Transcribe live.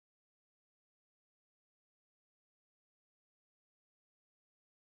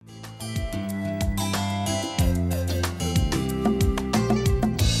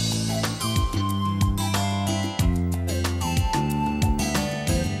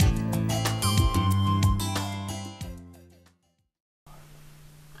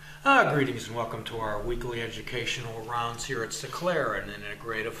Greetings and welcome to our weekly educational rounds here at Sinclair, an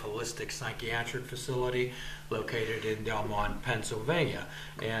integrative holistic psychiatric facility located in Delmont, Pennsylvania.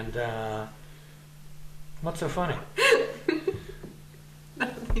 And what's so funny?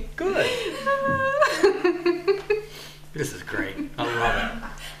 Good. This is great. I love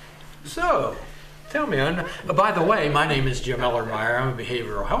it. So, tell me, by the way, my name is Jim Ellermeyer. I'm a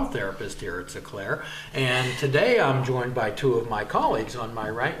behavioral health therapist here at Sinclair. And today I'm joined by two of my colleagues. On my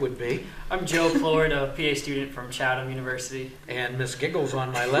right would be... I'm Joe Floyd, a PA student from Chatham University. And Miss Giggles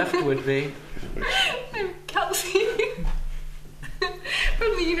on my left would be... I'm Kelsey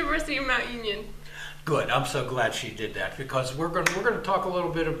from the University of Mount Union. Good. I'm so glad she did that because we're going to talk a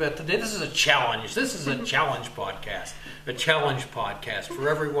little bit about today. This is a challenge. This is a challenge podcast. A challenge podcast for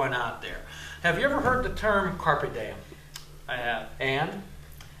everyone out there. Have you ever heard the term carpe diem? I have. And?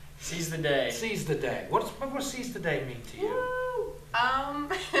 Seize the day. Seize the day. What does seize the day mean to you?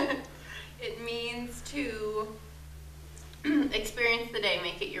 It means to experience the day,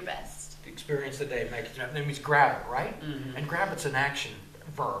 make it your best. Experience the day, make it. That means grab it, right? Mm-hmm. And grab it's an action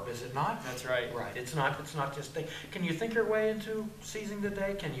verb, is it not? That's right. Right. It's not just think. Can you think your way into seizing the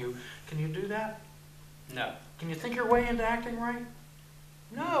day? Can you do that? No. Can you think your way into acting right?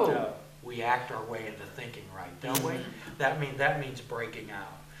 No. No. We act our way into thinking right, don't we? Mm-hmm. That means breaking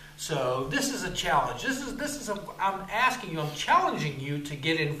out. So this is a challenge. I'm asking you, I'm challenging you to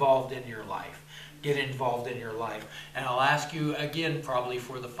get involved in your life. Get involved in your life. And I'll ask you again, probably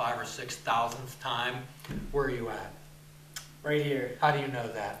for the 5,000th or 6,000th time, where are you at? Right here. How do you know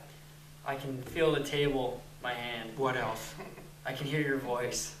that? I can feel the table, my hand. What else? I can hear your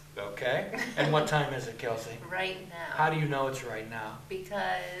voice. Okay. And what time is it, Kelsey? Right now. How do you know it's right now?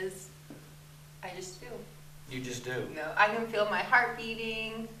 Because I just do. You just do. No, I can feel my heart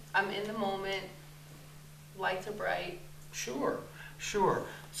beating. I'm in the moment. Lights are bright. Sure.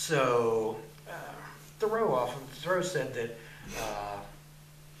 So, Thoreau said that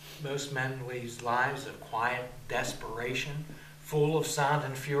most men lead lives of quiet desperation, full of sound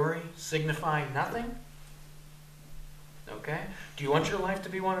and fury, signifying nothing. Okay? Do you want your life to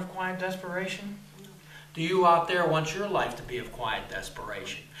be one of quiet desperation? Do you out there want your life to be of quiet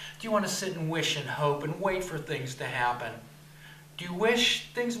desperation? Do you want to sit and wish and hope and wait for things to happen? Do you wish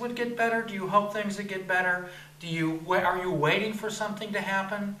things would get better? Do you hope things would get better? Are you waiting for something to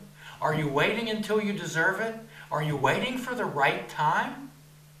happen? Are you waiting until you deserve it? Are you waiting for the right time?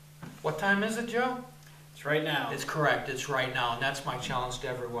 What time is it, Joe? It's right now. It's correct. It's right now. And that's my challenge to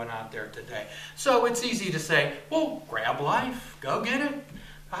everyone out there today. So it's easy to say, well, grab life. Go get it.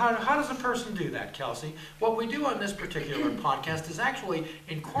 How does a person do that, Kelsey? What we do on this particular podcast is actually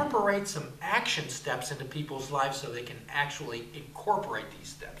incorporate some action steps into people's lives so they can actually incorporate these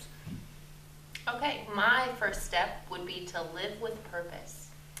steps. Okay, my first step would be to live with purpose.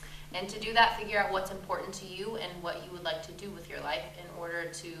 And to do that, figure out what's important to you and what you would like to do with your life in order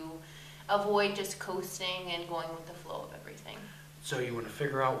to avoid just coasting and going with the flow of everything. So you want to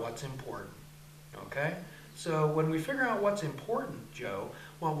figure out what's important, okay? So when we figure out what's important, Joe,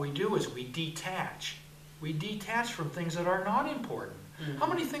 what we do is we detach. We detach from things that are not important. Mm-hmm. How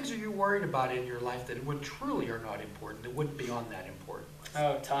many things are you worried about in your life that truly are not important, that wouldn't be on that important list?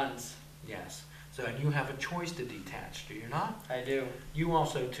 Oh, tons. Yes. So, and you have a choice to detach, do you not? I do. You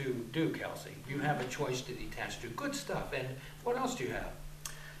also, too, do, Kelsey. You have a choice to detach to. Good stuff. And what else do you have?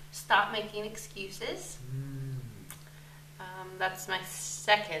 Stop making excuses. That's my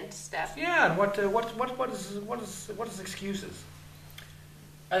second step. Yeah, and what is excuses?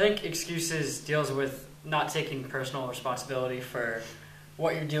 I think excuses deals with not taking personal responsibility for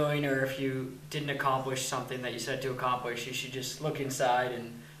what you're doing, or if you didn't accomplish something that you said to accomplish, you should just look inside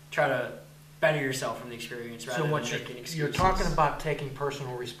and try to better yourself from the experience rather than making excuses. You're talking about taking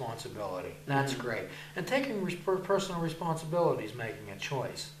personal responsibility. That's great. And taking personal responsibility is making a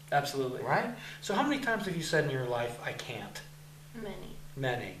choice. Absolutely. Right? So how many times have you said in your life, I can't?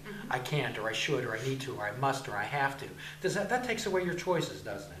 Many. Mm-hmm. I can't, or I should, or I need to, or I must, or I have to. That takes away your choices,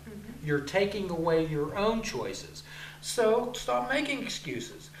 doesn't it? Mm-hmm. You're taking away your own choices. So stop making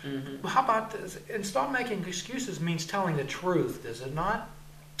excuses. Mm-hmm. How about this? And stop making excuses means telling the truth, does it not?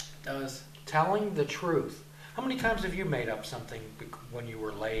 It does. Telling the truth. How many times have you made up something when you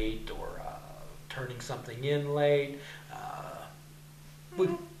were late, or turning something in late?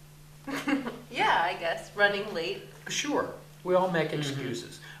 Yeah, I guess. Running late. Sure. We all make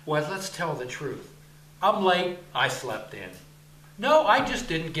excuses. Well, let's tell the truth. I'm late. I slept in. No, I just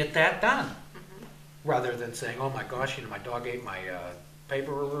didn't get that done. Rather than saying, oh my gosh, my dog ate my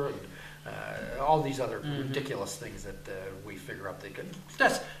paper ruler and all these other ridiculous things that we figure up.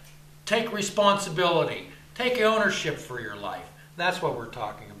 That's take responsibility. Take ownership for your life. That's what we're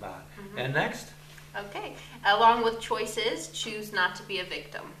talking about. And next, Okay. Along with choices, choose not to be a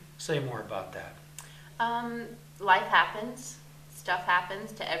victim. say more about that. Life happens. Stuff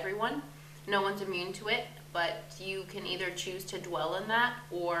happens to everyone. No one's immune to it, but you can either choose to dwell in that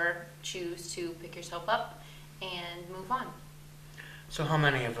or choose to pick yourself up and move on. So how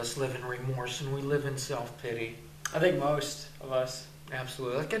many of us live in remorse and we live in self-pity? I think most of us.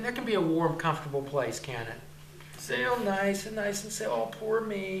 Absolutely. That can be a warm, comfortable place, can it? Safe. Real nice and say, oh, poor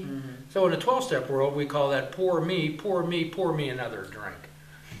me. Mm-hmm. So in a 12-step world, we call that poor me, pour me another drink.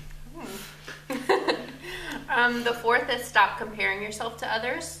 The fourth is stop comparing yourself to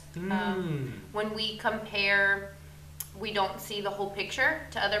others. When we compare, we don't see the whole picture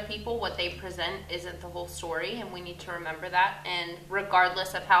to other people. What they present isn't the whole story, and we need to remember that. And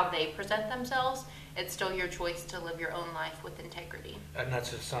regardless of how they present themselves, it's still your choice to live your own life with integrity. And that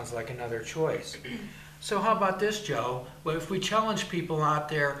just sounds like another choice. So how about this, Joe? Well, if we challenge people out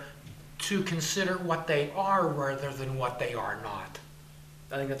there to consider what they are rather than what they are not.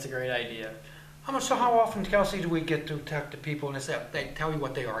 I think that's a great idea. How often, Kelsey, do we get to talk to people and they tell you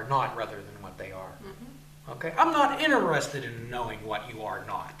what they are not rather than what they are? Okay? I'm not interested in knowing what you are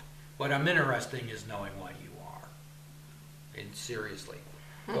not. What I'm interested in is knowing what you are. And seriously.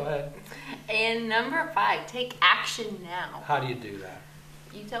 Go ahead. And number 5, take action now. How do you do that?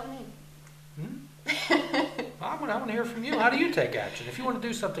 You tell me. I want to hear from you. How do you take action? If you want to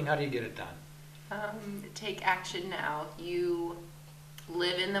do something, how do you get it done? Take action now. You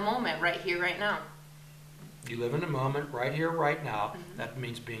live in the moment, right here, right now. You live in the moment, right here, right now. That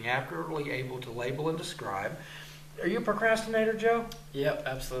means being accurately able to label and describe. Are you a procrastinator, Joe? Yep,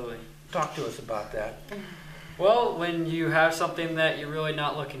 absolutely. Talk to us about that. Well, when you have something that you're really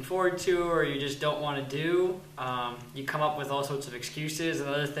not looking forward to or you just don't want to do, you come up with all sorts of excuses and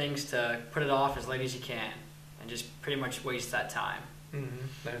other things to put it off as late as you can and just pretty much waste that time.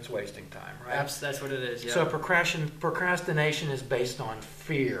 Then it's wasting time, right? That's what it is, yeah. So procrastination is based on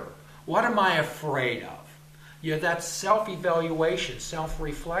fear. What am I afraid of? Yeah, that's self-evaluation,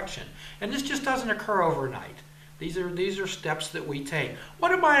 self-reflection. And this just doesn't occur overnight. These are steps that we take.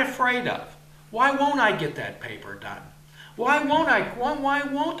 What am I afraid of? Why won't I get that paper done? Why won't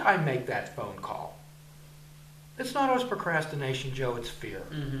I make that phone call? It's not always procrastination, Joe, it's fear.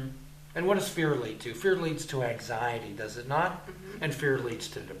 And what does fear lead to? Fear leads to anxiety, does it not? And fear leads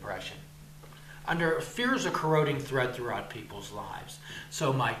to depression. Fear is a corroding thread throughout people's lives.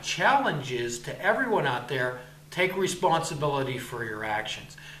 So my challenge is to everyone out there, take responsibility for your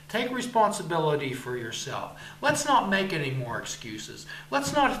actions. Take responsibility for yourself. Let's not make any more excuses.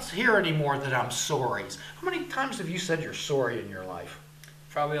 Let's not hear any more that I'm sorry. How many times have you said you're sorry in your life?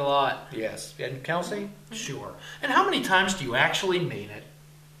 Probably a lot. Yes. And Kelsey? Sure. And how many times do you actually mean it?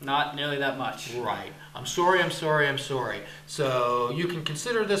 Not nearly that much. Right. I'm sorry, I'm sorry, I'm sorry. So you can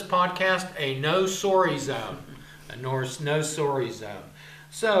consider this podcast a no sorry zone. A no sorry zone.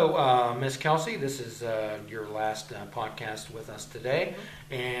 So, Miss Kelsey, this is your last podcast with us today.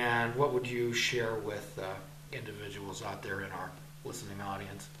 And what would you share with individuals out there in our listening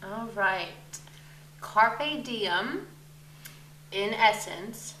audience? All right. Carpe diem, in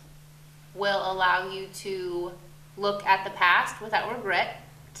essence, will allow you to look at the past without regret,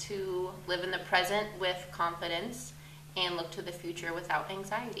 to live in the present with confidence, and look to the future without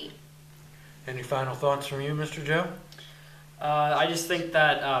anxiety. Any final thoughts from you, Mr. Joe? I just think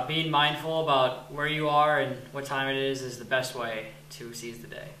that being mindful about where you are and what time it is the best way to seize the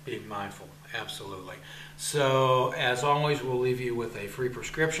day. Being mindful, absolutely. So, as always, we'll leave you with a free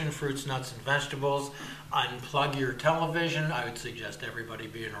prescription, fruits, nuts, and vegetables. Unplug your television. I would suggest everybody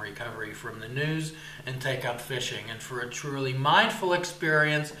be in recovery from the news and take up fishing. And for a truly mindful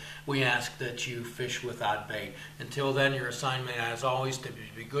experience, we ask that you fish without bait. Until then, your assignment, as always, to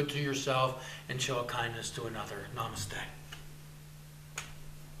be good to yourself and show kindness to another. Namaste.